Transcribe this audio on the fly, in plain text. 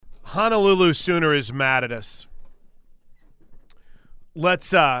Honolulu Sooner is mad at us. Let's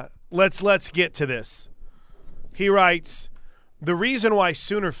get to this. He writes, the reason why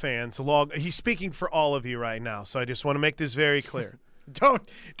Sooner fans he's speaking for all of you right now, so I just want to make this very clear. Don't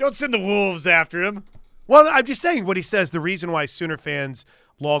send the wolves after him. Well, I'm just saying what he says, the reason why Sooner fans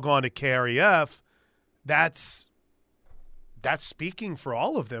log on to KREF, that's speaking for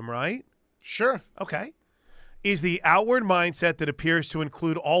all of them, right? Sure. Okay. Is the outward mindset that appears to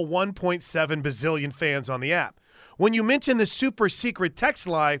include all 1.7 bazillion fans on the app. When you mention the super secret text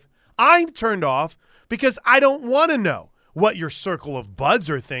live, I'm turned off because I don't want to know what your circle of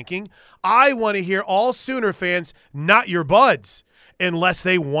buds are thinking. I want to hear all Sooner fans, not your buds, unless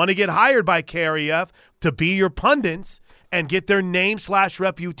they want to get hired by KREF to be your pundits and get their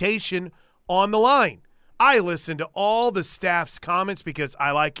name/reputation on the line. I listen to all the staff's comments because I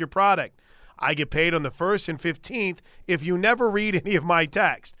like your product. I get paid on the 1st and 15th if you never read any of my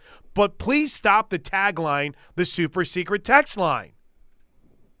text. But please stop the tagline, the super secret text line.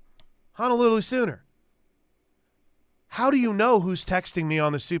 Honolulu Sooner. How do you know who's texting me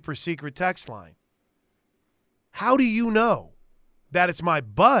on the super secret text line? How do you know that it's my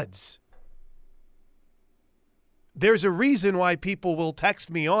buds? There's a reason why people will text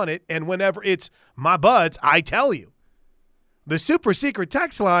me on it, and whenever it's my buds, I tell you. The super secret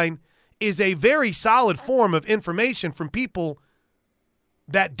text line is a very solid form of information from people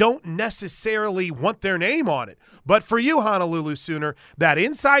that don't necessarily want their name on it. But for you, Honolulu Sooner, that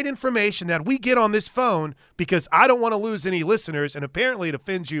inside information that we get on this phone, because I don't want to lose any listeners, and apparently it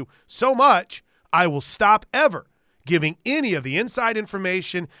offends you so much, I will stop ever giving any of the inside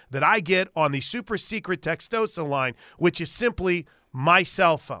information that I get on the super secret Textosa line, which is simply my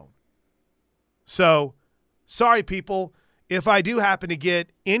cell phone. So, sorry, people. If I do happen to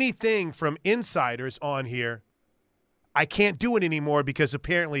get anything from insiders on here, I can't do it anymore because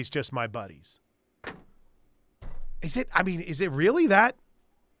apparently it's just my buddies. Is it really that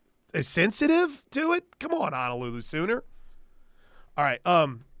sensitive to it? Come on, Honolulu Sooner. All right, a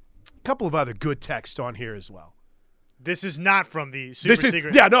couple of other good texts on here as well. This is not from the super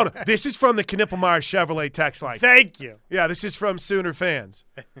secret. Yeah, no. This is from the Knippelmeyer Chevrolet text line. Thank you. Yeah, this is from Sooner fans.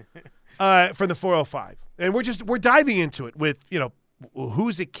 From the 405. And we're diving into it with,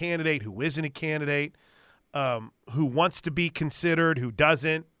 who's a candidate, who isn't a candidate, who wants to be considered, who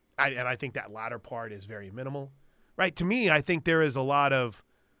doesn't. And I think that latter part is very minimal. Right? To me, I think there is a lot of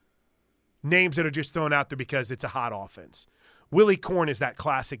names that are just thrown out there because it's a hot offense. Willie Korn is that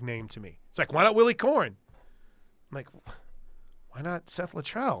classic name to me. It's like, why not Willie Korn? I'm like, why not Seth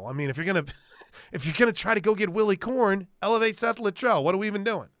Luttrell? I mean, if you're gonna try to go get Willie Korn, elevate Seth Luttrell. What are we even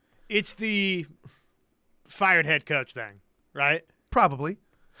doing? It's the fired head coach thing, right? Probably.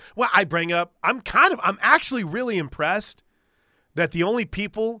 Well, I'm actually really impressed that the only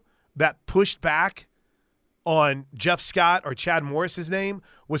people that pushed back on Jeff Scott or Chad Morris's name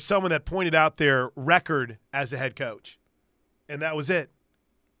was someone that pointed out their record as a head coach. And that was it.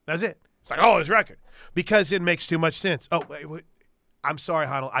 That's it. It's like, his record. Because it makes too much sense. Oh, wait. I'm sorry,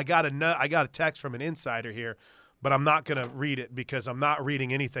 Honol. I got a text from an insider here, but I'm not going to read it because I'm not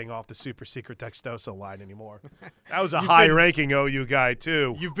reading anything off the super secret Textosa line anymore. That was a high-ranking OU guy,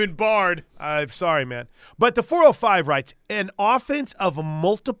 too. You've been barred. I'm sorry, man. But the 405 writes, an offense of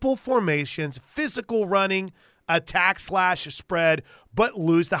multiple formations, physical running, attack/spread, but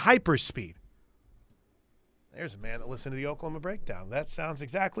lose the hyperspeed. There's a man that listened to the Oklahoma Breakdown. That sounds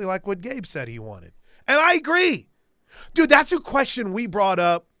exactly like what Gabe said he wanted. And I agree. Dude, that's a question we brought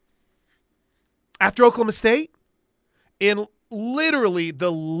up after Oklahoma State in literally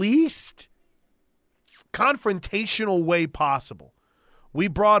the least confrontational way possible. We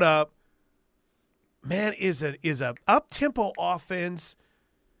brought up, man, is a up-tempo offense,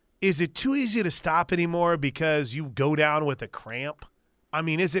 is it too easy to stop anymore because you go down with a cramp? I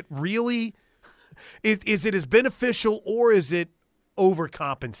mean, is it really is it as beneficial or is it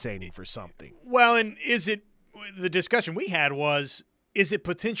overcompensating for something? Well, and the discussion we had was, is it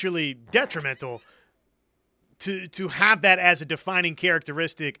potentially detrimental to have that as a defining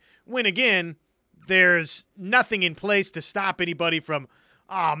characteristic when, again, there's nothing in place to stop anybody from,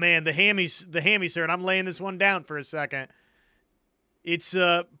 oh, man, the hammies here, and I'm laying this one down for a second. It's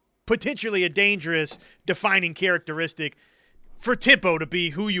potentially a dangerous defining characteristic for tempo to be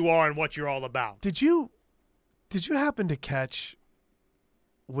who you are and what you're all about. Did you happen to catch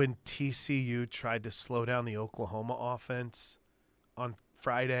when TCU tried to slow down the Oklahoma offense on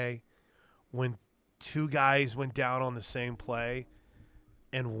Friday, when two guys went down on the same play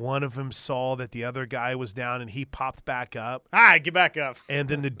and one of them saw that the other guy was down and he popped back up? All right, get back up. And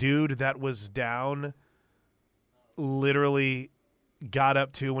then the dude that was down literally got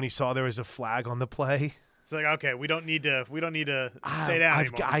up to when he saw there was a flag on the play. It's like, okay, we don't need to stay down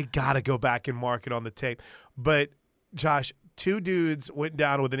anymore. I gotta go back and mark it on the tape. But Josh, two dudes went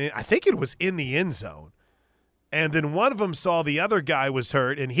down with I think it was in the end zone, and then one of them saw the other guy was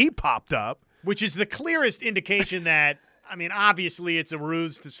hurt, and he popped up, which is the clearest indication that, I mean, obviously it's a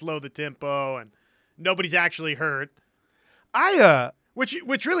ruse to slow the tempo, and nobody's actually hurt.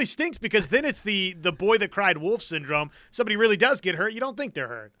 Which really stinks, because then it's the boy that cried wolf syndrome. Somebody really does get hurt. You don't think they're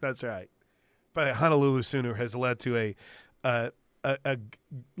hurt. That's right. But Honolulu Sooner has led to a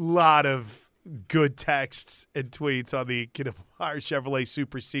lot of good texts and tweets on the Kinabalu Chevrolet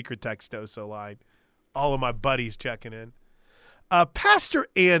Super Secret Textoso line. All of my buddies checking in. Pastor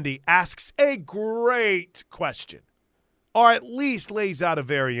Andy asks a great question, or at least lays out a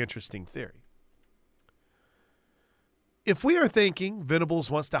very interesting theory. If we are thinking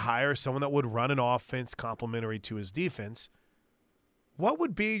Venables wants to hire someone that would run an offense complementary to his defense, what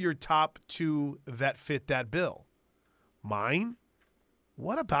would be your top two that fit that bill? Mine?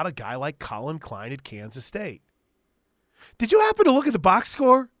 What about a guy like Colin Klein at Kansas State? Did you happen to look at the box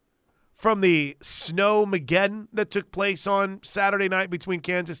score from the Snowmageddon that took place on Saturday night between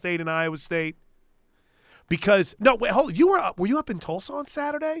Kansas State and Iowa State? Because, no, wait, hold on. Were you up in Tulsa on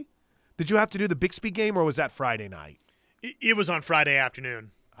Saturday? Did you have to do the Bixby game, or was that Friday night? It was on Friday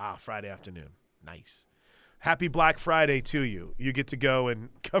afternoon. Friday afternoon. Nice. Happy Black Friday to you. You get to go and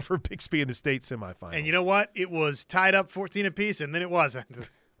cover Bixby in the state semifinals. And you know what? It was tied up 14 apiece, and then it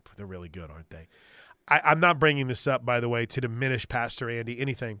wasn't. They're really good, aren't they? I'm not bringing this up, by the way, to diminish Pastor Andy,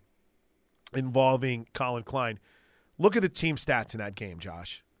 anything involving Colin Klein. Look at the team stats in that game,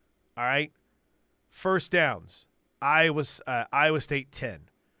 Josh. All right? First downs, Iowa State 10.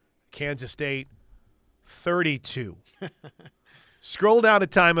 Kansas State 32. Scroll down to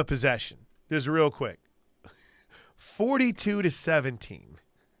time of possession. Just real quick. 42-17.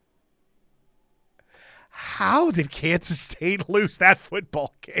 How did Kansas State lose that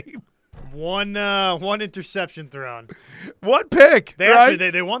football game? One interception thrown. One pick.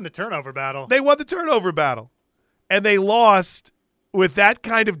 They won the turnover battle. They won the turnover battle. And they lost with that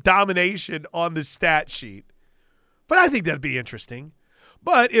kind of domination on the stat sheet. But I think that'd be interesting.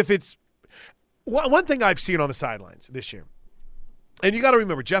 But if it's one thing I've seen on the sidelines this year, and you got to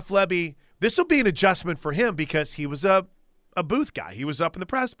remember, Jeff Lebby, this will be an adjustment for him because he was a booth guy. He was up in the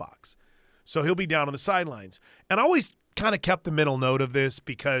press box. So he'll be down on the sidelines. And I always kind of kept the mental note of this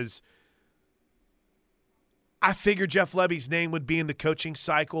because I figured Jeff Lebby's name would be in the coaching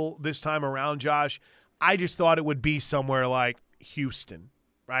cycle this time around, Josh. I just thought it would be somewhere like Houston,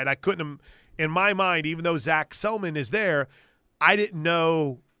 right? I couldn't – in my mind, even though Zach Selman is there, I didn't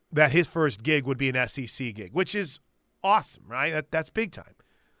know that his first gig would be an SEC gig, which is awesome, right? That's big time.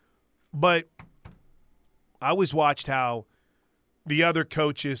 But I always watched how the other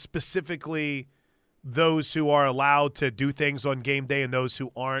coaches, specifically those who are allowed to do things on game day and those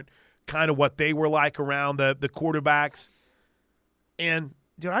who aren't, kind of what they were like around the quarterbacks. And,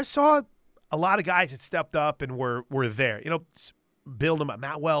 dude, I saw a lot of guys that stepped up and were there. You know, building them up.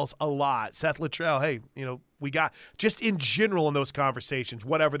 Matt Wells, a lot. Seth Luttrell, hey, you know, we got just in general in those conversations,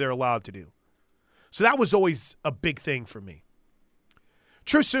 whatever they're allowed to do. So that was always a big thing for me.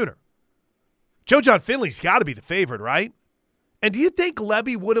 True Sooner. Joe John Finley's got to be the favorite, right? And do you think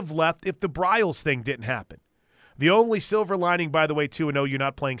Lebby would have left if the Bryles thing didn't happen? The only silver lining, by the way, 2-0, you're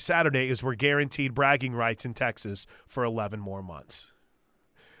not playing Saturday, is we're guaranteed bragging rights in Texas for 11 more months.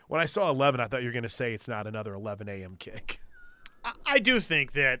 When I saw 11, I thought you were going to say it's not another 11 a.m. kick. I do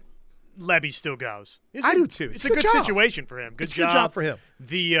think that Lebby still goes. I do too. It's a good situation for him. Good job for him.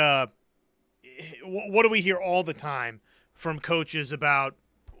 What do we hear all the time from coaches about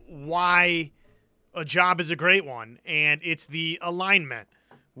why a job is a great one? And it's the alignment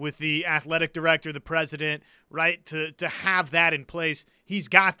with the athletic director, the president, right? To have that in place. He's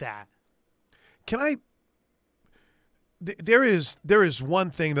got that. There is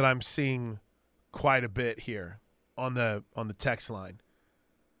one thing that I'm seeing quite a bit here on the text line.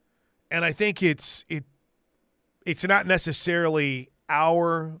 And I think it's not necessarily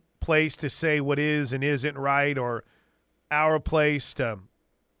our place to say what is and isn't right, or our place to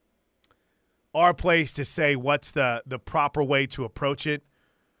say what's the proper way to approach it.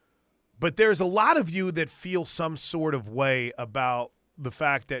 But there's a lot of you that feel some sort of way about the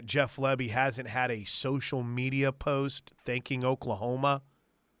fact that Jeff Lebby hasn't had a social media post thanking Oklahoma.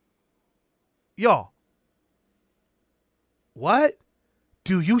 Y'all, what?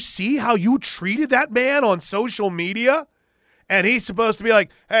 Do you see how you treated that man on social media? And he's supposed to be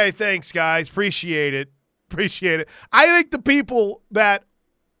like, hey, thanks, guys. Appreciate it. Appreciate it. I think the people that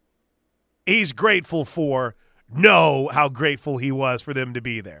he's grateful for know how grateful he was for them to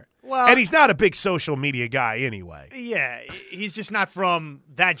be there. Well, and he's not a big social media guy anyway. Yeah, he's just not from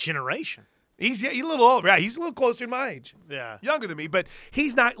that generation. He's a little older. Right? He's a little closer to my age. Yeah. Younger than me, but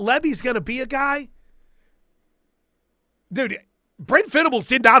he's not. Lebby's going to be a guy. Dude, Brent Venables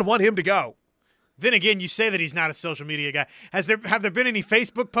did not want him to go. Then again, you say that he's not a social media guy. Have there been any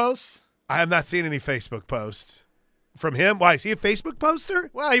Facebook posts? I have not seen any Facebook posts from him. Why, is he a Facebook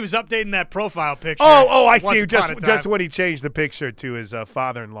poster? Well, he was updating that profile picture. Oh, I see. Just when he changed the picture to his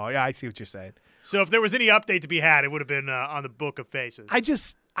father-in-law. Yeah, I see what you're saying. So if there was any update to be had, it would have been on the Book of Faces.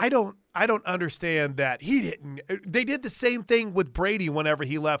 I don't understand that he didn't. They did the same thing with Brady whenever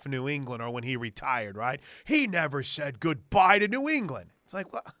he left New England or when he retired, right? He never said goodbye to New England. It's like,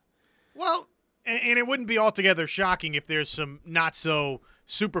 well, and it wouldn't be altogether shocking if there's some not so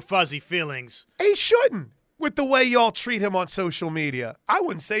super fuzzy feelings. He shouldn't with the way y'all treat him on social media. I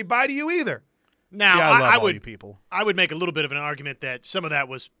wouldn't say bye to you either. Now, See, I love I all would you people. I would make a little bit of an argument that some of that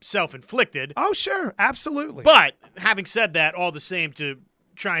was self-inflicted. Oh, sure, absolutely. But having said that, all the same, to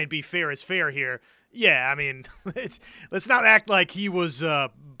try and be fair is fair here. Yeah, I mean, let's not act like he was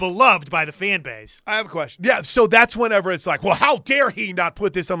beloved by the fan base. I have a question. Yeah, so that's whenever it's like, well, how dare he not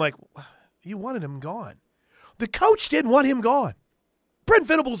put this? I'm like, you wanted him gone. The coach didn't want him gone. Brent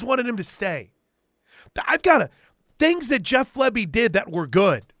Venables wanted him to stay. I've got things that Jeff Lebby did that were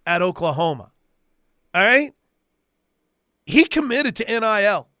good at Oklahoma. All right? He committed to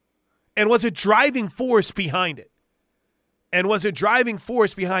NIL and was a driving force behind it. And was a driving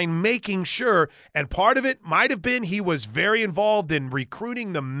force behind making sure, and part of it might have been he was very involved in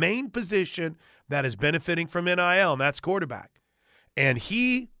recruiting the main position that is benefiting from NIL, and that's quarterback. And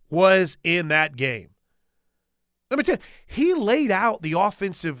he was in that game. Let me tell you, he laid out the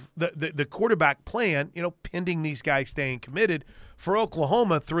offensive, the quarterback plan, pending these guys staying committed for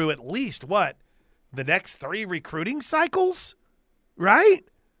Oklahoma through at least, the next 3 recruiting cycles, right?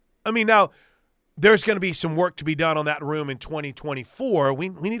 I mean, now, there's going to be some work to be done on that room in 2024. We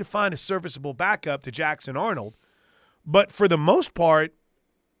need to find a serviceable backup to Jackson Arnold. But for the most part,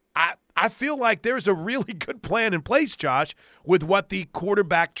 I feel like there's a really good plan in place, Josh, with what the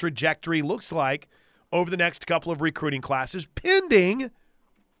quarterback trajectory looks like over the next couple of recruiting classes, pending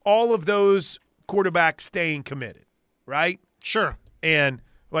all of those quarterbacks staying committed, right? Sure. And,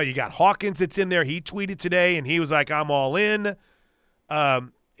 well, you got Hawkins that's in there. He tweeted today, and he was like, I'm all in.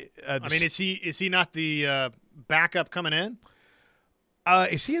 I mean, is he not the backup coming in?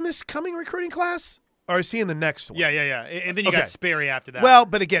 Is he in this coming recruiting class, or is he in the next one? Yeah. And then you got Sperry after that. Well,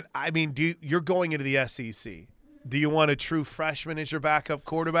 but again, I mean, you're going into the SEC. Do you want a true freshman as your backup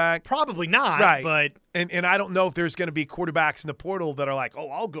quarterback? Probably not. Right. But and I don't know if there's going to be quarterbacks in the portal that are like, oh,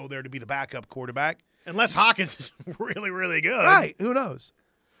 I'll go there to be the backup quarterback. Unless Hawkins is really, really good. Right. Who knows?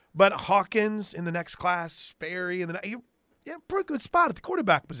 But Hawkins in the next class, Sperry in the next. Yeah, pretty good spot at the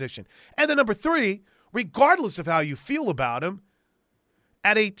quarterback position. And then number 3, regardless of how you feel about him,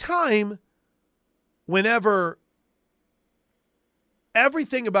 at a time whenever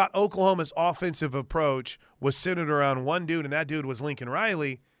everything about Oklahoma's offensive approach was centered around one dude, and that dude was Lincoln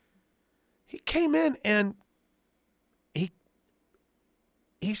Riley, he came in and he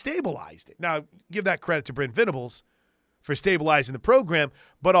stabilized it. Now, give that credit to Brent Venables for stabilizing the program,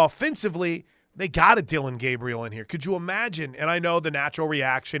 but offensively, they got a Dylan Gabriel in here. Could you imagine? And I know the natural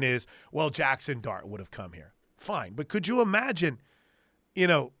reaction is, well, Jackson Dart would have come here. Fine. But could you imagine,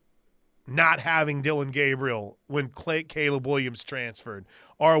 not having Dylan Gabriel when Caleb Williams transferred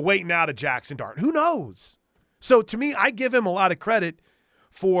or waiting out of Jackson Dart? Who knows? So to me, I give him a lot of credit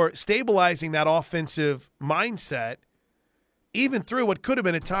for stabilizing that offensive mindset, even through what could have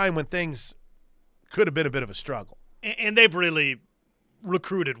been a time when things could have been a bit of a struggle. And they've really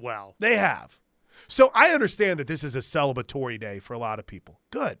recruited well. They have. So I understand that this is a celebratory day for a lot of people.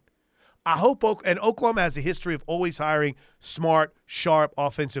 Good. I hope and Oklahoma has a history of always hiring smart, sharp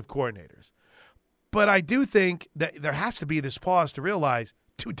offensive coordinators. But I do think that there has to be this pause to realize,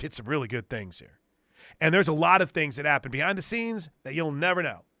 dude did some really good things here. And there's a lot of things that happen behind the scenes that you'll never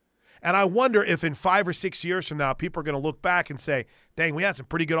know. And I wonder if in 5 or 6 years from now, people are going to look back and say, dang, we had some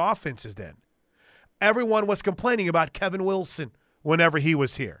pretty good offenses then. Everyone was complaining about Kevin Wilson whenever he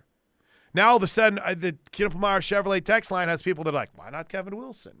was here. Now all of a sudden, the Kidapalmire Chevrolet text line has people that are like, why not Kevin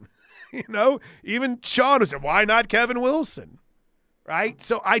Wilson? Even Sean was like, why not Kevin Wilson? Right?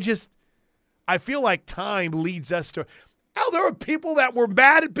 So I feel like time leads us to, there were people that were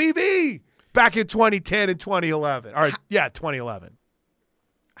mad at BV back in 2010 and 2011. 2011.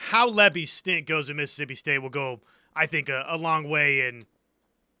 How Lebby's stint goes at Mississippi State will go, I think, a long way in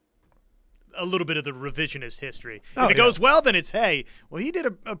a little bit of the revisionist history. If it goes well, then it's, hey, well, he did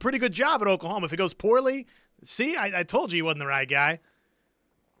a pretty good job at Oklahoma. If it goes poorly, See, I told you he wasn't the right guy.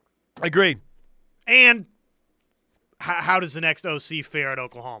 Agreed. And how does the next OC fare at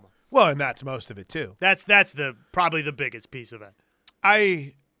Oklahoma? Well, and that's most of it too. That's probably the biggest piece of it.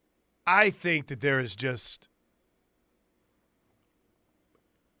 I think that there is just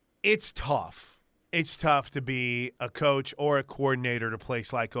it's tough. It's tough to be a coach or a coordinator at a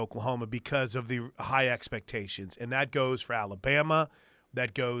place like Oklahoma because of the high expectations. And that goes for Alabama,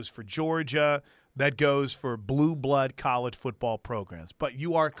 that goes for Georgia, that goes for blue blood college football programs. But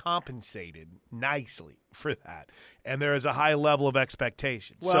you are compensated nicely for that. And there is a high level of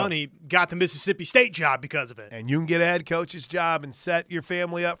expectation. Well, and he got the Mississippi State job because of it. And you can get a head coach's job and set your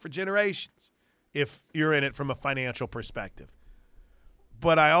family up for generations if you're in it from a financial perspective.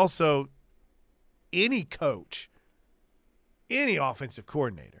 But I also, any coach, any offensive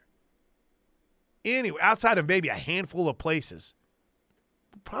coordinator, outside of maybe a handful of places,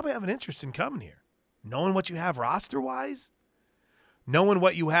 probably have an interest in coming here. Knowing what you have roster-wise, knowing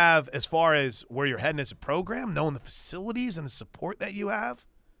what you have as far as where you're heading as a program, knowing the facilities and the support that you have,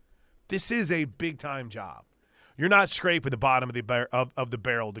 this is a big-time job. You're not scraping the bottom of the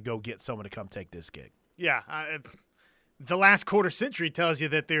barrel to go get someone to come take this gig. Yeah, the last quarter century tells you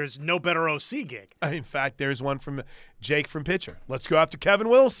that there's no better OC gig. In fact, there's one from Jake from Pitcher. Let's go after Kevin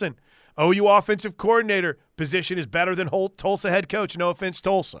Wilson. OU offensive coordinator position is better than Tulsa head coach. No offense,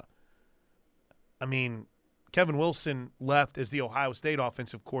 Tulsa. I mean, Kevin Wilson left as the Ohio State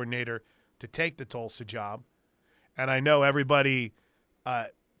offensive coordinator to take the Tulsa job. And I know everybody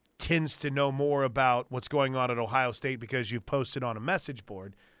tends to know more about what's going on at Ohio State because you've posted on a message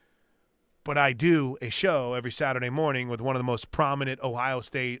board. But I do a show every Saturday morning with one of the most prominent Ohio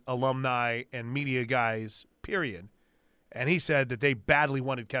State alumni and media guys, period. And he said that they badly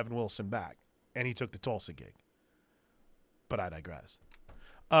wanted Kevin Wilson back, and he took the Tulsa gig. But I digress.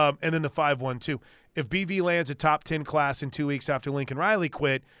 And then the 5-1-2. If BV lands a top 10 class in 2 weeks after Lincoln Riley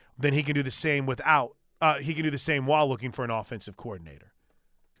quit, then he can do the same he can do the same while looking for an offensive coordinator.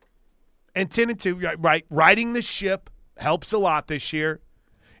 And 10-2, right? Riding the ship helps a lot this year.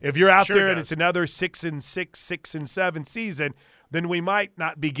 If you're out there and it's another 6-6, 6-7 season, then we might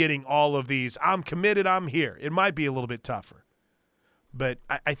not be getting all of these. I'm committed. I'm here. It might be a little bit tougher. But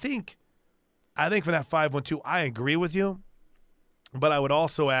I think for that 5-1-2, I agree with you. But I would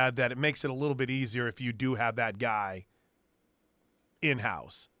also add that it makes it a little bit easier if you do have that guy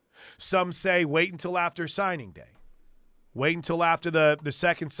in-house. Some say wait until after signing day. Wait until after the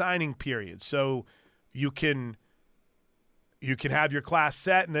second signing period so you can have your class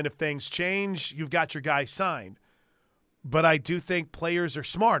set, and then if things change, you've got your guy signed. But I do think players are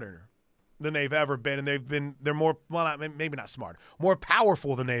smarter than they've ever been, and they're more, well, maybe not smart, more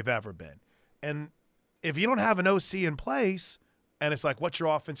powerful than they've ever been. And if you don't have an OC in place, and it's like, what's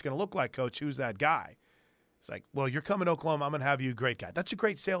your offense going to look like, coach? Who's that guy? It's like, well, you're coming to Oklahoma. I'm going to have you a great guy. That's a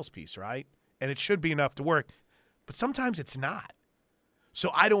great sales piece, right? And it should be enough to work. But sometimes it's not.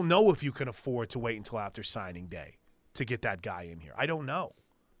 So I don't know if you can afford to wait until after signing day to get that guy in here. I don't know.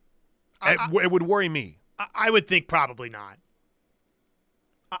 It would worry me. I would think probably not.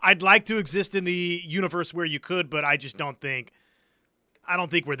 I'd like to exist in the universe where you could, but I just don't think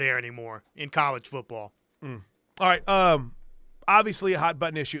we're there anymore in college football. All right. Obviously a hot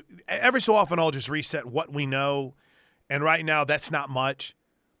button issue. Every so often I'll just reset what we know, and right now that's not much.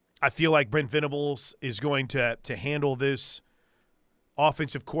 I feel like Brent Venables is going to handle this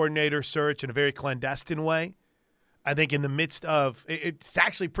offensive coordinator search in a very clandestine way. I think in the midst of – it's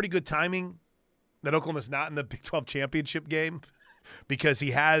actually pretty good timing that Oklahoma's not in the Big 12 championship game because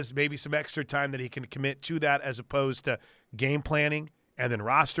he has maybe some extra time that he can commit to that as opposed to game planning and then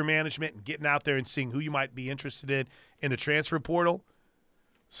roster management and getting out there and seeing who you might be interested in the transfer portal.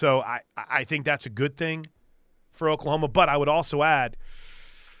 So I think that's a good thing for Oklahoma. But I would also add,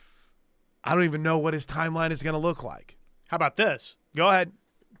 I don't even know what his timeline is going to look like. How about this? Go ahead.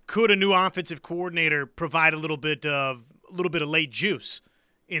 Could a new offensive coordinator provide a little bit of late juice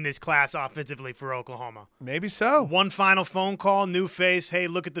in this class offensively for Oklahoma? Maybe so. One final phone call, new face. Hey,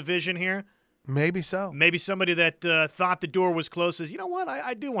 look at the vision here. Maybe so. Maybe somebody that thought the door was closed says, you know what,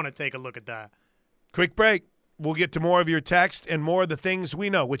 I do want to take a look at that. Quick break. We'll get to more of your text and more of the things we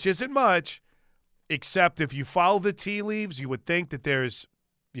know, which isn't much, except if you follow the tea leaves, you would think that there's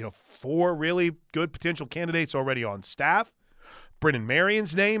 4 really good potential candidates already on staff. Brennan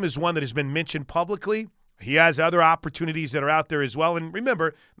Marion's name is one that has been mentioned publicly. He has other opportunities that are out there as well. And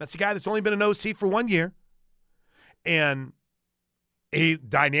remember, that's a guy that's only been an OC for 1 year. And a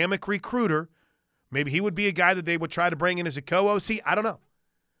dynamic recruiter, maybe he would be a guy that they would try to bring in as a co-OC. I don't know.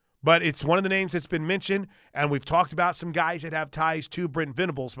 But it's one of the names that's been mentioned, and we've talked about some guys that have ties to Brent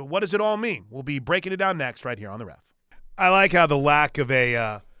Venables. But what does it all mean? We'll be breaking it down next right here on The Ref. I like how the lack of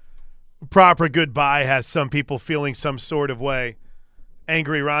a proper goodbye has some people feeling some sort of way.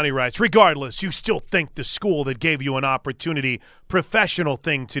 Angry Ronnie writes, regardless, you still think the school that gave you an opportunity, professional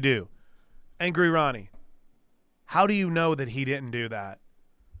thing to do. Angry Ronnie, how do you know that he didn't do that?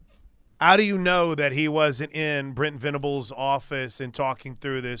 How do you know that he wasn't in Brent Venables' office and talking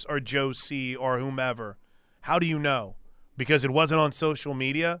through this, or Joe C. or whomever? How do you know? Because it wasn't on social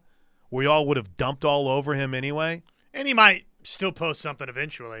media? We all would have dumped all over him anyway? And he might still post something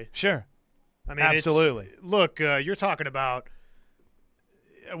eventually. Sure. I mean, absolutely. Look, you're talking about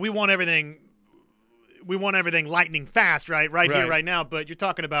we want everything lightning fast, right here, right now. But you're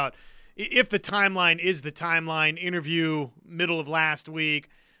talking about if the timeline is the timeline, interview middle of last week,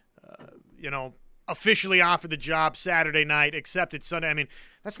 officially offered the job Saturday night, accepted Sunday. I mean,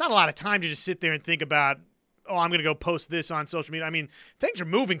 that's not a lot of time to just sit there and think about, oh, I'm going to go post this on social media. I mean, things are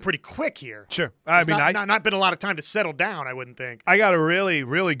moving pretty quick here. Sure. Not been a lot of time to settle down, I wouldn't think. I got a really,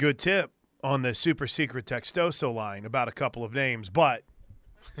 really good tip on the super secret Textoso line about a couple of names, but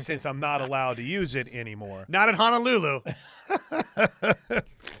since I'm not allowed to use it anymore. Not in Honolulu.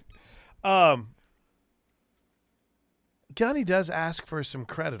 Gunny does ask for some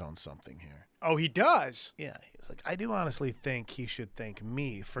credit on something here. Oh, he does? Yeah. He's like, I do honestly think he should thank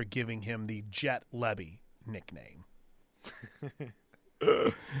me for giving him the Jet Lebby nickname.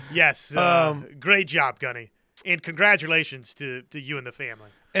 Yes. Great job, Gunny. And congratulations to you and the family.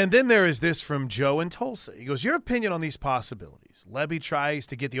 And then there is this from Joe in Tulsa. He goes, your opinion on these possibilities. Lebby tries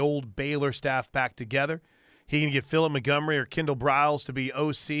to get the old Baylor staff back together. He can get Philip Montgomery or Kendall Briles to be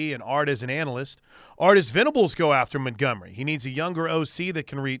OC and Art as an analyst. Art as Venables go after Montgomery. He needs a younger OC that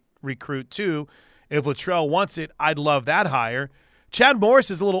can recruit too. If Luttrell wants it, I'd love that hire. Chad Morris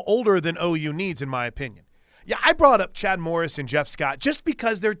is a little older than OU needs, in my opinion. Yeah, I brought up Chad Morris and Jeff Scott just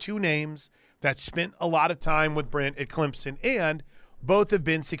because they're two names that spent a lot of time with Brent at Clemson, and both have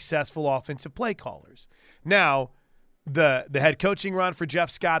been successful offensive play callers. Now, the head coaching run for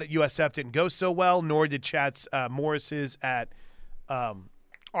Jeff Scott at USF didn't go so well, nor did Chad Morris's at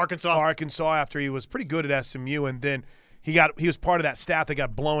Arkansas after he was pretty good at SMU, and then he was part of that staff that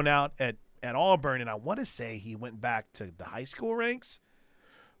got blown out at Auburn, and I want to say he went back to the high school ranks.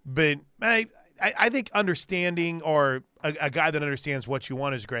 But I think understanding, or a guy that understands what you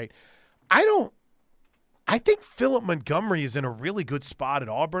want is great. I think Philip Montgomery is in a really good spot at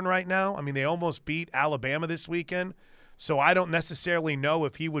Auburn right now. I mean, they almost beat Alabama this weekend, so I don't necessarily know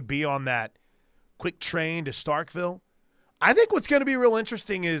if he would be on that quick train to Starkville. I think what's going to be real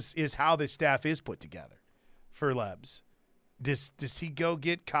interesting is how this staff is put together for Lebs. Does he go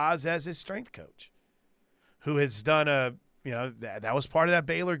get Kaz as his strength coach, who has done that was part of that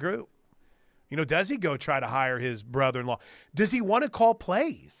Baylor group? Does he go try to hire his brother-in-law? Does he want to call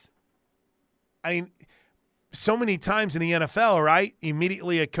plays? I mean, so many times in the NFL, right?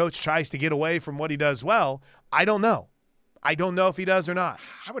 Immediately a coach tries to get away from what he does well. I don't know. I don't know if he does or not.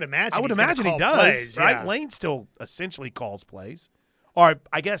 I would imagine he does, plays, right? Yeah. Lane still essentially calls plays. Or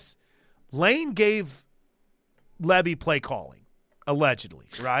I guess Lane gave Lebby play calling, allegedly,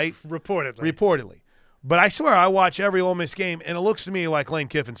 right? Reportedly. But I swear I watch every Ole Miss game, and it looks to me like Lane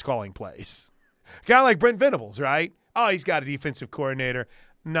Kiffin's calling plays. Kind of like Brent Venables, right? Oh, he's got a defensive coordinator.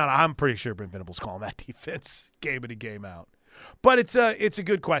 No, I'm pretty sure Brent Venables calling that defense game in and game out. But it's a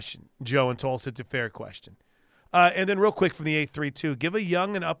good question, Joe and Tulsa. It's a fair question. And then real quick from the 832, give a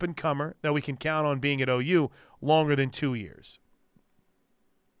young and up-and-comer that we can count on being at OU longer than 2 years.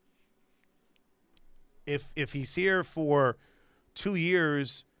 If he's here for 2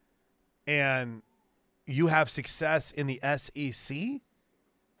 years and you have success in the SEC,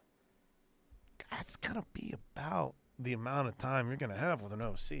 that's going to be about the amount of time you're going to have with an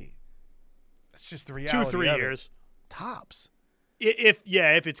OC. That's just the reality. 2-3 years. Tops. If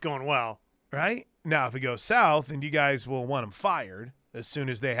it's going well. Right? Now, if it goes south, then you guys will want him fired as soon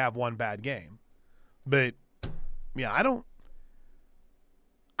as they have one bad game. But, yeah, I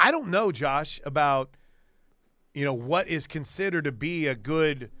don't know, Josh, about, what is considered to be a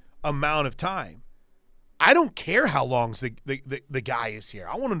good amount of time. I don't care how long the guy is here.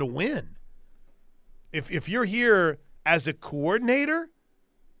 I want him to win. If you're here as a coordinator,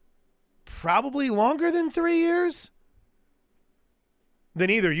 probably longer than 3 years, then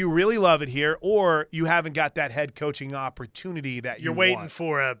either you really love it here or you haven't got that head coaching opportunity that you're waiting want.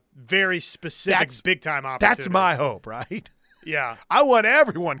 For a very specific big-time opportunity. That's my hope, right? Yeah. I want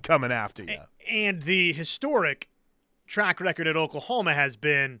everyone coming after you. And the historic track record at Oklahoma has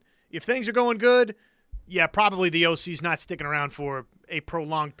been, if things are going good, Yeah, probably the OC's not sticking around for a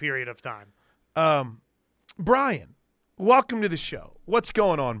prolonged period of time. Brian, welcome to the show. What's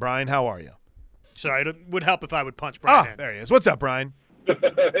going on, Brian? How are you? Sorry, it would help if I would punch Brian in. There he is. What's up, Brian?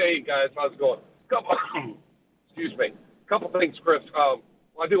 Hey, guys. How's it going? Excuse me. Couple things, Chris.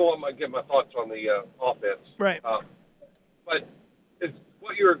 I do want to give my thoughts on the offense. Right. But it's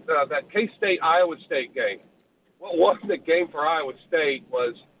what your that K-State Iowa State game. What was the game for Iowa State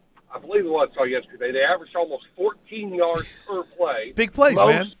was, I believe it was yesterday. They averaged almost 14 yards per play. Big plays,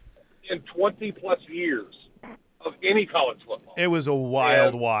 man. In 20-plus years of any college football. It was a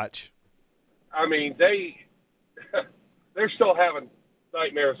wild watch. I mean, they're still having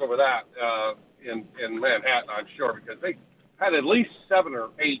nightmares over that in Manhattan, I'm sure, because they had at least 7 or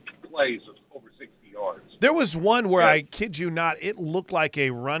 8 plays of over 60 yards. There was one where, I kid you not, it looked like a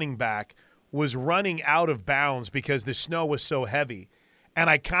running back was running out of bounds because the snow was so heavy. And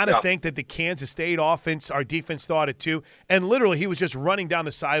I kind of think that the Kansas State offense, our defense thought it too. And literally he was just running down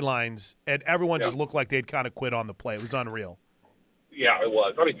the sidelines, and everyone just looked like they'd kind of quit on the play. It was unreal. Yeah, it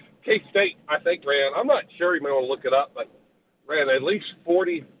was. I mean, K-State, I think, ran, I'm not sure, you may want to look it up, but ran at least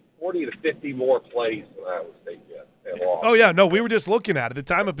 40 to 50 more plays than Iowa State did. Oh, yeah. No, we were just looking at it. The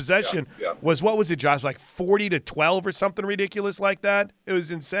time of possession was, what was it, Josh, like 40 to 12 or something ridiculous like that? It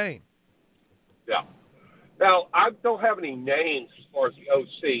was insane. Yeah. Now, I don't have any names as far as the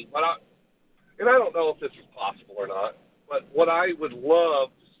OC, but I don't know if this is possible or not, but what I would love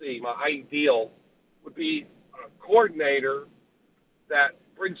to see, my ideal, would be a coordinator that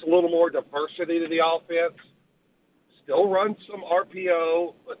brings a little more diversity to the offense, still runs some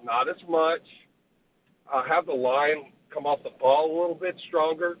RPO, but not as much. Have the line come off the ball a little bit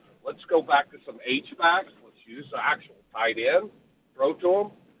stronger. Let's go back to some H-backs. Let's use the actual tight end, throw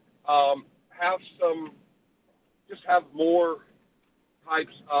to them. Have more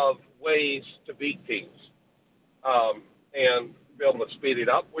types of ways to beat teams, and be able to speed it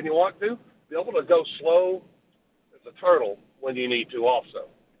up when you want to, be able to go slow as a turtle when you need to also.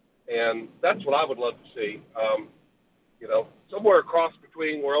 And that's what I would love to see. Somewhere across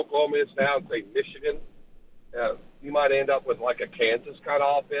between where Oklahoma is now and, say, Michigan, you might end up with like a Kansas kind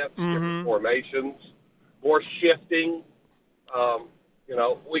of offense, different formations, more shifting.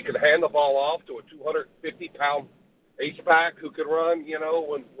 We could hand the ball off to a 250-pound H-back who could run,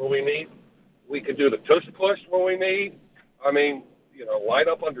 when we need. We could do the tush push when we need. I mean, line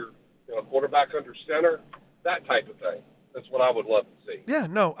up under, quarterback under center, that type of thing. That's what I would love to see. Yeah,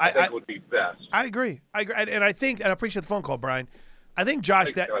 no, I think would be best. I agree. And I think, and I appreciate the phone call, Brian. I think,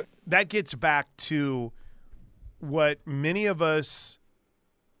 Josh, that gets back to what many of us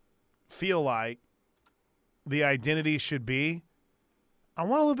feel like the identity should be. I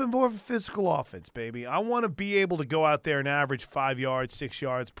want a little bit more of a physical offense, baby. I want to be able to go out there and average 5 yards, 6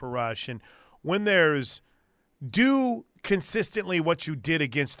 yards per rush. And when do consistently what you did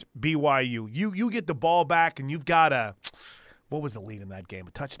against BYU. You get the ball back and you've got what was the lead in that game?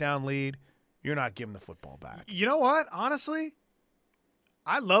 A touchdown lead? You're not giving the football back. You know what? Honestly,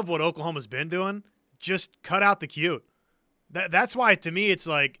 I love what Oklahoma's been doing. Just cut out the cute. That's why, to me, it's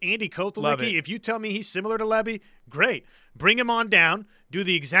like Andy Kotelicki. If you tell me he's similar to Lebby, great. Bring him on down. Do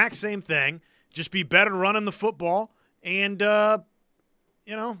the exact same thing. Just be better running the football. And, not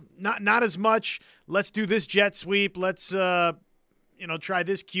as much, let's do this jet sweep. Let's, try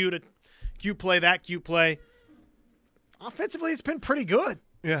this cute play, that cute play. Offensively, it's been pretty good.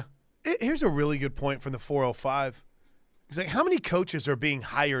 Yeah. Here's a really good point from the 405. It's like, how many coaches are being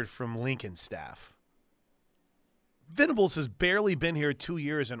hired from Lincoln's staff? Venables has barely been here 2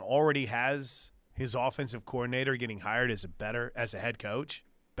 years and already has his offensive coordinator getting hired as a head coach,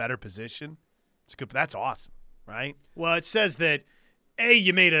 better position. It's good. That's awesome, right? Well, it says that A,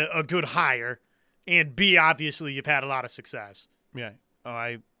 you made a good hire, and B, obviously you've had a lot of success. Yeah. Oh,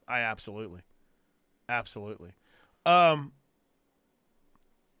 I absolutely. Absolutely. I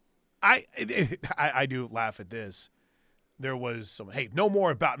do laugh at this. There was someone, hey, no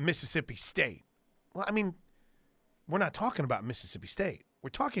more about Mississippi State. Well, I mean, we're not talking about Mississippi State. We're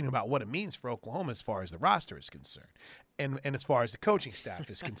talking about what it means for Oklahoma as far as the roster is concerned, and as far as the coaching staff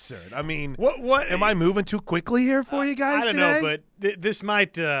is concerned. I mean, what am I moving too quickly here for you guys? I don't know, but this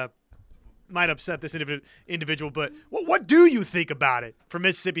might upset this individual. But what do you think about it for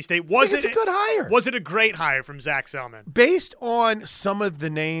Mississippi State? It's a good hire? Was it a great hire from Zach Selman? Based on some of the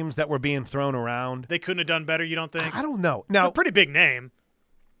names that were being thrown around, they couldn't have done better. You don't think? I don't know. Now, it's a pretty big name.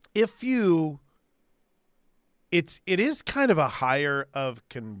 It is kind of a hire of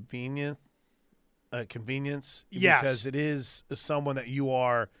convenience, yes, because it is someone that you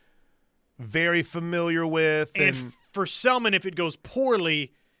are very familiar with. And for Selman, if it goes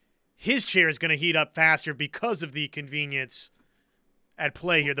poorly, his chair is going to heat up faster because of the convenience at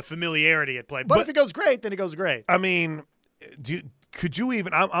play here, the familiarity at play. But if it goes great, then it goes great. I mean, could you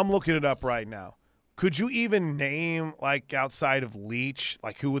even – I'm looking it up right now. Could you even name, like, outside of Leach,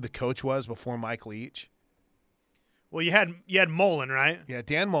 like who the coach was before Mike Leach? Well, you had Mullen, right? Yeah,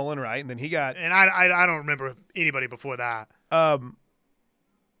 Dan Mullen, right? And then he got – And I don't remember anybody before that. Well,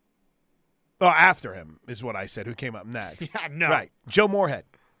 after him is what I said, who came up next. Yeah, no. Right. Joe Moorhead.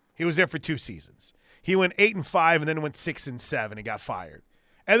 He was there for 2 seasons. He went 8-5 and then went 6-7 and got fired.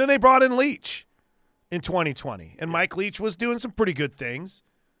 And then they brought in Leach in 2020. And Mike Leach was doing some pretty good things.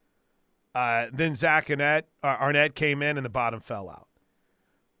 Then Zach Arnett came in and the bottom fell out.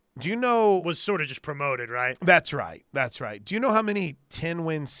 Do you know – Was sort of just promoted, right? That's right. That's right. Do you know how many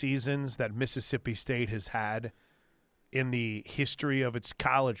 10-win seasons that Mississippi State has had in the history of its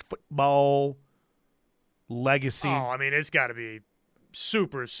college football legacy? Oh, I mean, it's got to be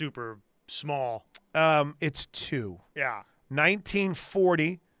super, super small. It's 2. Yeah.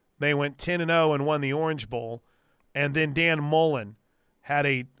 1940, they went 10-0 and won the Orange Bowl. And then Dan Mullen had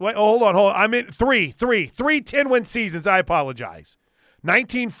hold on. I meant three 10-win seasons. I apologize.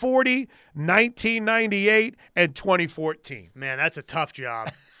 1940, 1998, and 2014. Man, that's a tough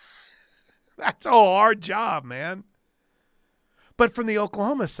job. That's a hard job, man. But from the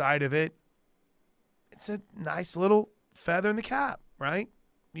Oklahoma side of it, it's a nice little feather in the cap, right?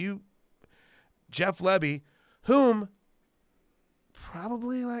 Jeff Lebby, whom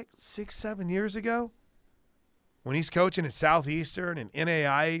probably like 6-7 years ago, when he's coaching at Southeastern and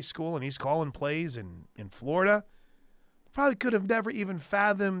NAIA school and he's calling plays in Florida, probably could have never even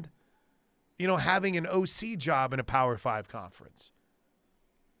fathomed, having an OC job in a Power 5 conference.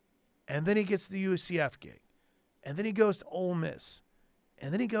 And then he gets the UCF gig. And then he goes to Ole Miss.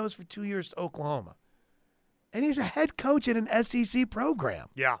 And then he goes for 2 years to Oklahoma. And he's a head coach in an SEC program.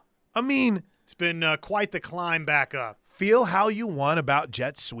 Yeah. I mean, it's been quite the climb back up. Feel how you want about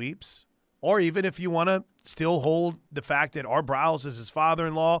jet sweeps, or even if you want to still hold the fact that Art Briles is his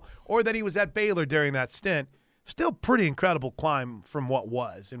father-in-law or that he was at Baylor during that stint. Still pretty incredible climb from what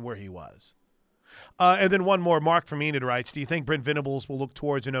was and where he was. And then one more. Mark from Enid writes, do you think Brent Venables will look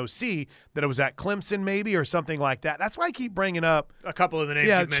towards an OC that it was at Clemson maybe or something like that? That's why I keep bringing up a couple of the names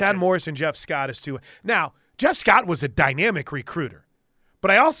Yeah, you've Chad mentioned. Morris and Jeff Scott is too. Now, Jeff Scott was a dynamic recruiter.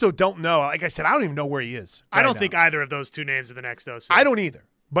 But I also don't know. Like I said, I don't even know where he is. I don't think either of those two names are the next OC. I don't either.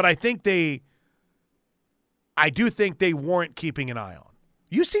 But I do think they warrant keeping an eye on.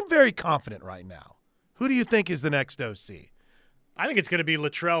 You seem very confident right now. Who do you think is the next OC? I think it's going to be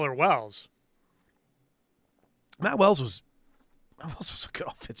Luttrell or Wells. Matt Wells was a good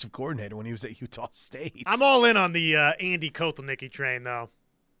offensive coordinator when he was at Utah State. I'm all in on the Andy Kotelnicki train, though.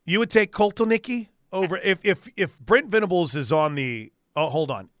 You would take Kotelnicki over if Brent Venables is on the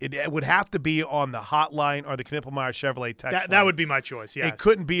hold on. It would have to be on the hotline or the Knippelmeyer Chevrolet text line. That would be my choice, yes. It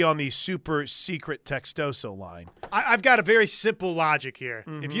couldn't be on the super secret Textoso line. I've got a very simple logic here.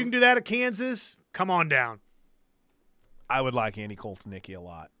 Mm-hmm. If you can do that at Kansas, come on down. I would like Andy Kotelnicki a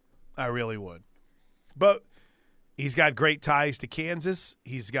lot. I really would. But he's got great ties to Kansas.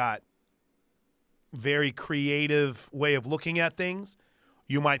 He's got very creative way of looking at things.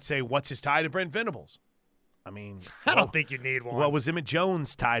 You might say, what's his tie to Brent Venables? I mean, I don't think you need one. What was Emmett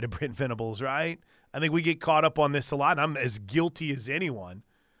Jones' tie to Brent Venables, right? I think we get caught up on this a lot, and I'm as guilty as anyone.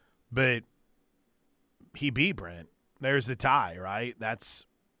 But he beat Brent. There's the tie, right? It's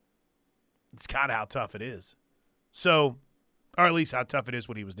kind of how tough it is. So, or at least how tough it is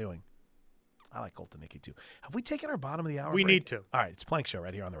what he was doing. I like Kotelnicki too. Have we taken our bottom of the hour We break? need to. All right, it's Plank Show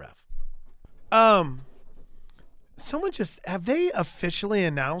right here on the Ref. Have they officially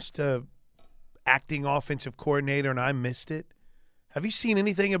announced a acting offensive coordinator and I missed it? Have you seen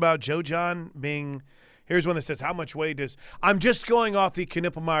anything about Joe John being – here's one that says, how much weight does – I'm just going off the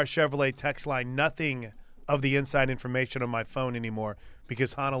Knippelmeyer Chevrolet text line. Nothing of the inside information on my phone anymore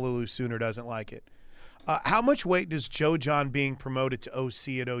because Honolulu Sooner doesn't like it. How much weight does Joe John being promoted to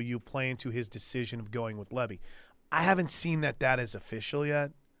OC at OU play into his decision of going with Lebby? I haven't seen that is official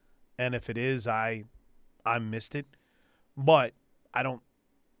yet, and if it is, I missed it. But I don't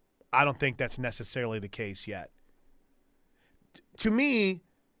think that's necessarily the case yet. To me,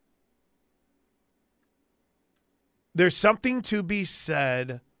 there's something to be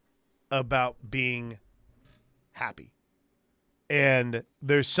said about being happy. And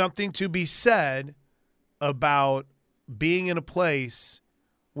there's something to be said about being in a place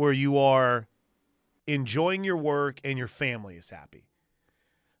where you are enjoying your work and your family is happy.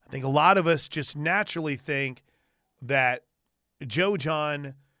 I think a lot of us just naturally think that Joe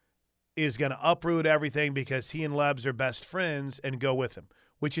John is going to uproot everything because he and Lebs are best friends and go with him.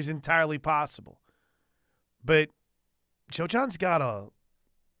 which is entirely possible. But Joe John's got a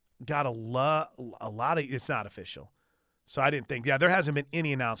lot of – it's not official. So I didn't think – there hasn't been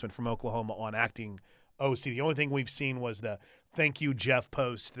any announcement from Oklahoma on acting OC. The only thing we've seen was the thank you, Jeff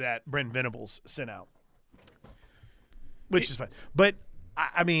post that Brent Venables sent out, which is fine. But,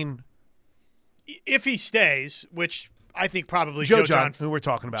 I mean – if he stays, which I think probably Joe John, who we're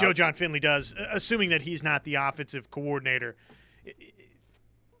talking about. Joe John Finley does, assuming that he's not the offensive coordinator,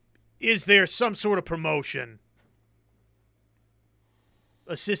 is there some sort of promotion?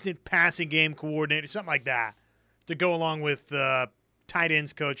 Assistant passing game coordinator, something like that, to go along with tight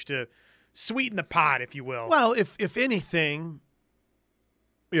ends coach to sweeten the pot, if you will. Well, if anything,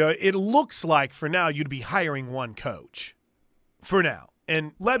 it looks like for now you'd be hiring one coach for now.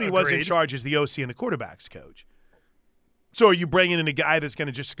 And Lebby was in charge as the OC and the quarterbacks coach. So are you bringing in a guy that's going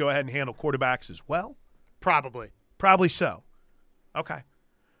to just go ahead and handle quarterbacks as well? Probably. Probably so. Okay.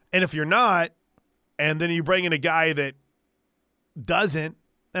 And if you're not, and then you bring in a guy that doesn't,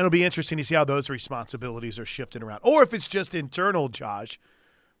 then it'll be interesting to see how those responsibilities are shifted around. Or if it's just internal, Josh,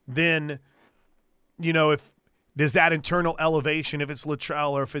 then, if does that internal elevation, if it's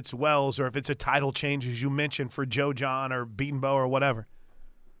Luttrell or if it's Wells or if it's a title change, as you mentioned, for Joe John or Beatonbow or whatever,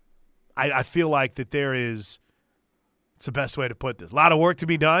 I feel like that it's the best way to put this. A lot of work to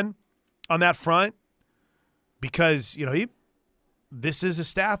be done on that front because, this is a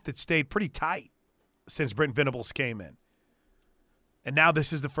staff that stayed pretty tight since Brent Venables came in. And now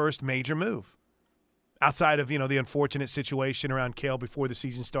this is the first major move outside of, the unfortunate situation around Cale before the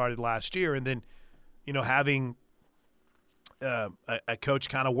season started last year. And then, having a coach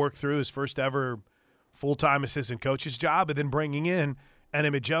kind of work through his first ever full-time assistant coach's job and then bringing in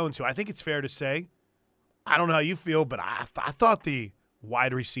Emmett Jones, who I think it's fair to say, I don't know how you feel, but I thought the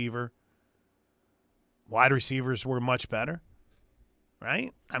wide receivers were much better,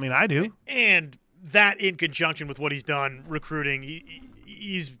 right? I mean, I do. And that in conjunction with what he's done recruiting,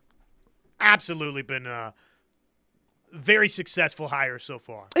 he's absolutely been a very successful hire so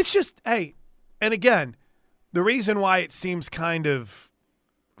far. It's just, hey, and again, the reason why it seems kind of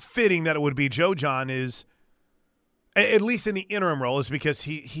fitting that it would be Joe John is, at least in the interim role, is because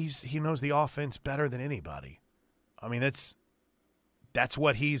he knows the offense better than anybody. I mean, that's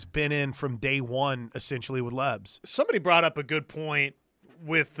what he's been in from day one, essentially, with Lebs. Somebody brought up a good point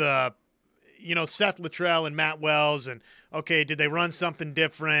with Seth Luttrell and Matt Wells, and okay, did they run something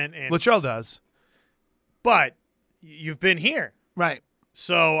different? And Luttrell does, but you've been here, right?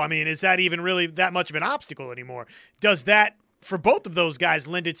 So, I mean, is that even really that much of an obstacle anymore? Does that, for both of those guys,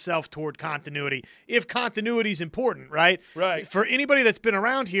 lend itself toward continuity? If continuity is important, right? Right. For anybody that's been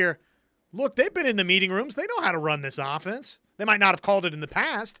around here, look, they've been in the meeting rooms. They know how to run this offense. They might not have called it in the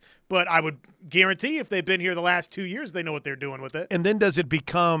past, but I would guarantee if they've been here the last 2 years, they know what they're doing with it. And then does it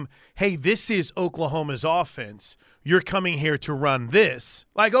become, hey, this is Oklahoma's offense. You're coming here to run this,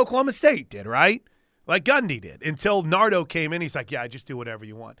 like Oklahoma State did, right? Like Gundy did, until Nardo came in. He's like, yeah, just do whatever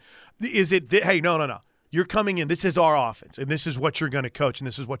you want. Is it, hey, no. You're coming in. This is our offense, and this is what you're going to coach, and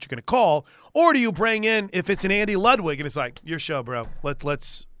this is what you're going to call. Or do you bring in, if it's an Andy Ludwig, and it's like, your show, bro.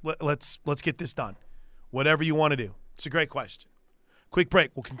 Let's get this done. Whatever you want to do. It's a great question. Quick break.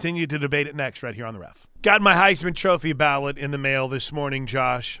 We'll continue to debate it next right here on The Ref. Got my Heisman Trophy ballot in the mail this morning,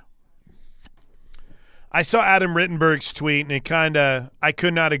 Josh. I saw Adam Rittenberg's tweet, and I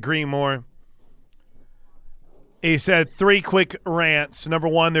could not agree more. He said 3 quick rants. Number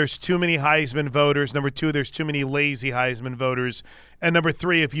 1, there's too many Heisman voters. Number 2, there's too many lazy Heisman voters. And number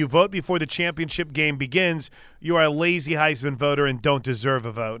 3, if you vote before the championship game begins, you are a lazy Heisman voter and don't deserve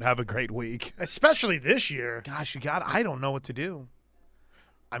a vote. Have a great week. Especially this year. Gosh, I don't know what to do.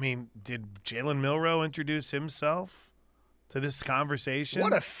 I mean, did Jalen Milroe introduce himself to this conversation?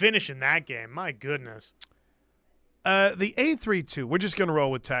 What a finish in that game. My goodness. The A32, we're just going to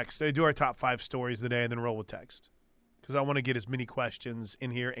roll with text. They do our top 5 stories of the day and then roll with text because I want to get as many questions in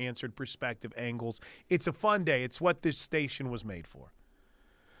here, answered, perspective, angles. It's a fun day. It's what this station was made for.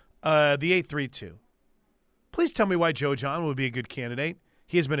 The A32. Please tell me why Joe John would be a good candidate.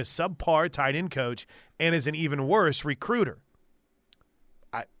 He has been a subpar tight end coach and is an even worse recruiter.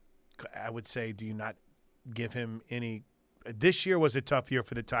 I would say, do you not give him any – this year was a tough year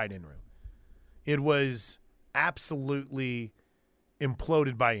for the tight end room. It was – absolutely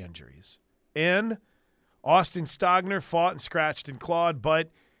imploded by injuries. And Austin Stogner fought and scratched and clawed, but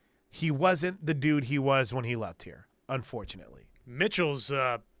he wasn't the dude he was when he left here, unfortunately. Mitchell's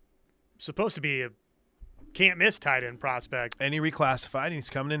supposed to be a can't-miss tight end prospect. And he reclassified, and he's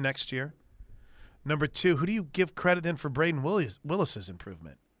coming in next year. Number 2, who do you give credit then for Braden Willis's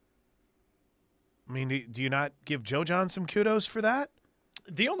improvement? I mean, do you not give Joe John some kudos for that?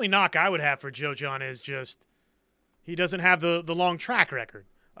 The only knock I would have for Joe John is just he doesn't have the long track record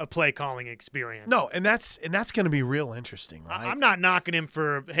of play calling experience. No, and that's going to be real interesting, right? I'm not knocking him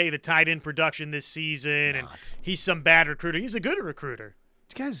for, hey, the tight end production this season, and he's some bad recruiter. He's a good recruiter.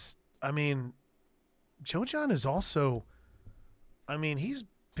 You guys, I mean, Joe John is also, I mean, he's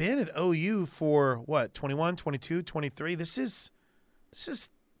been at OU for, what, 21, 22, 23? This is he's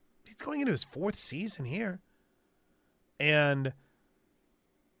going into his 4th season here. And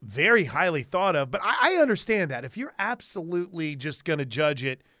very highly thought of. But I understand that. If you're absolutely just going to judge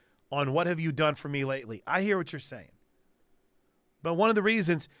it on what have you done for me lately, I hear what you're saying. But one of the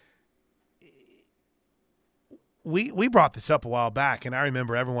reasons we brought this up a while back, and I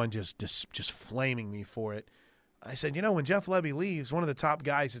remember everyone just flaming me for it. I said, when Jeff Lebby leaves, one of the top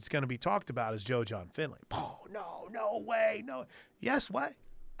guys that's going to be talked about is Joe John Finley. Oh, no way, no. Yes, way.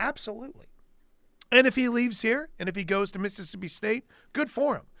 Absolutely. And if he leaves here and if he goes to Mississippi State, good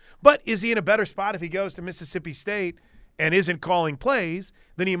for him. But is he in a better spot if he goes to Mississippi State and isn't calling plays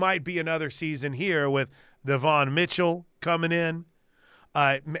than he might be another season here with Devon Mitchell coming in?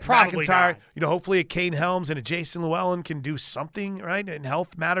 Probably McIntyre, not. Hopefully a Kane Helms and a Jason Llewellyn can do something, right? And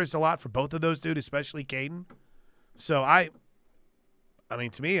health matters a lot for both of those dudes, especially Caden. So I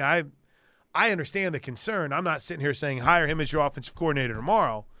mean, to me, I understand the concern. I'm not sitting here saying hire him as your offensive coordinator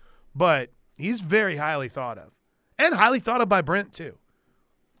tomorrow, but he's very highly thought of, and highly thought of by Brent too.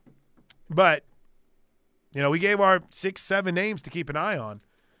 But, we gave our 6-7 names to keep an eye on,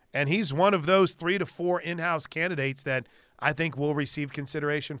 and he's one of those 3 to 4 in-house candidates that I think will receive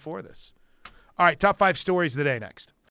consideration for this. All right, top 5 stories of the day next.